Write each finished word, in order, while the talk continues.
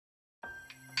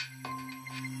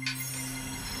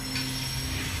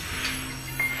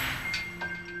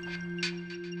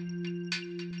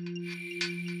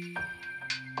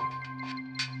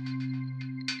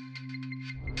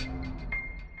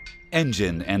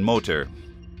engine and motor.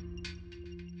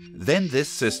 Then this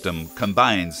system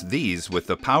combines these with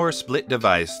the power split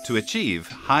device to achieve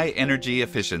high energy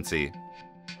efficiency.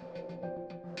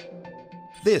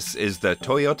 This is the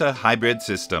Toyota Hybrid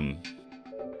system.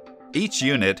 Each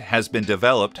unit has been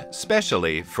developed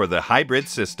specially for the hybrid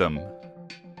system.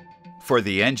 For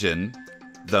the engine,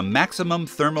 the maximum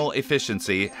thermal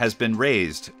efficiency has been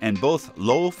raised and both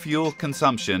low fuel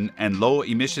consumption and low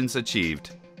emissions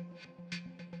achieved.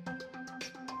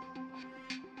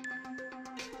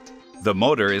 The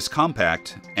motor is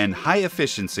compact and high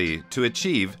efficiency to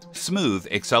achieve smooth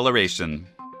acceleration.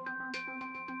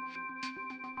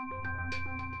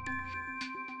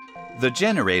 The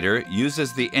generator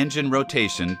uses the engine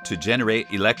rotation to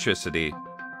generate electricity,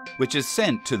 which is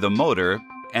sent to the motor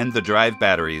and the drive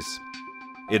batteries.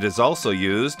 It is also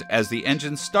used as the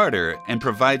engine starter and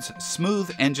provides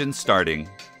smooth engine starting.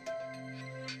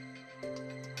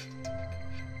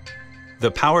 The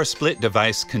power split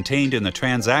device contained in the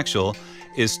transaxle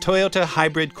is Toyota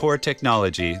Hybrid Core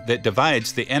technology that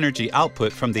divides the energy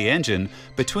output from the engine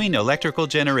between electrical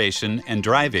generation and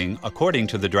driving according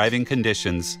to the driving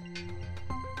conditions.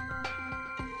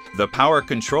 The power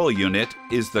control unit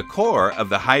is the core of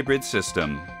the hybrid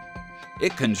system.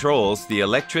 It controls the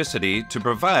electricity to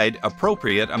provide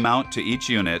appropriate amount to each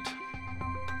unit.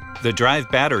 The drive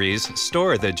batteries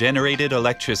store the generated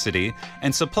electricity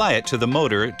and supply it to the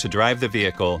motor to drive the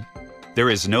vehicle. There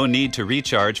is no need to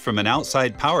recharge from an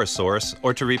outside power source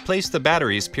or to replace the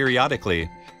batteries periodically.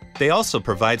 They also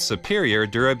provide superior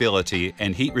durability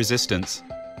and heat resistance.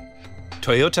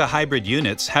 Toyota hybrid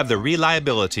units have the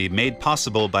reliability made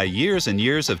possible by years and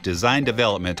years of design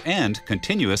development and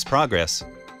continuous progress.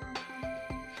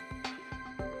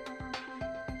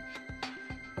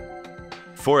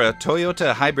 For a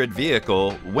Toyota hybrid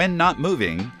vehicle, when not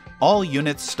moving, all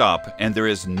units stop and there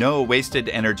is no wasted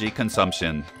energy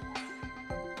consumption.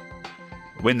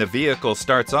 When the vehicle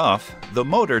starts off, the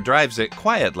motor drives it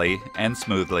quietly and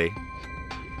smoothly.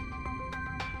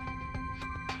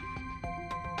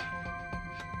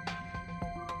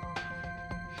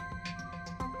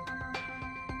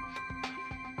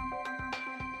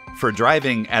 For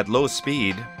driving at low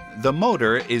speed, the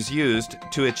motor is used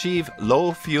to achieve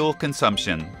low fuel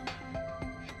consumption.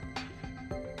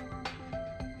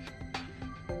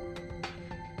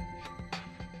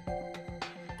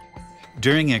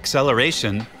 During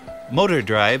acceleration, motor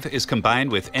drive is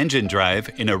combined with engine drive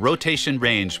in a rotation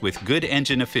range with good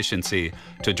engine efficiency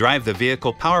to drive the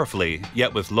vehicle powerfully,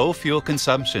 yet with low fuel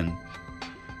consumption.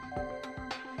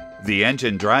 The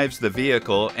engine drives the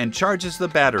vehicle and charges the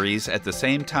batteries at the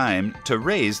same time to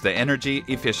raise the energy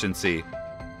efficiency.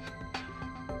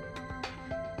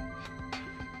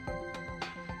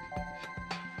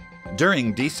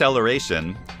 During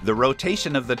deceleration, the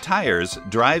rotation of the tires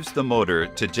drives the motor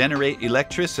to generate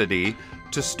electricity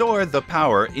to store the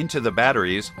power into the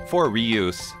batteries for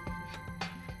reuse.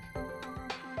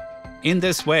 In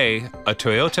this way, a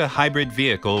Toyota hybrid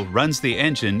vehicle runs the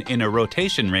engine in a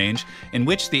rotation range in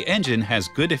which the engine has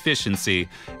good efficiency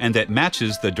and that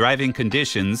matches the driving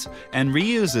conditions and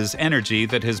reuses energy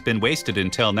that has been wasted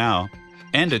until now,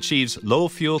 and achieves low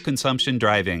fuel consumption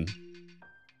driving.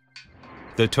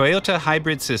 The Toyota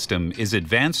hybrid system is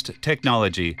advanced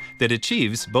technology that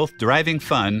achieves both driving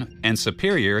fun and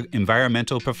superior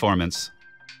environmental performance.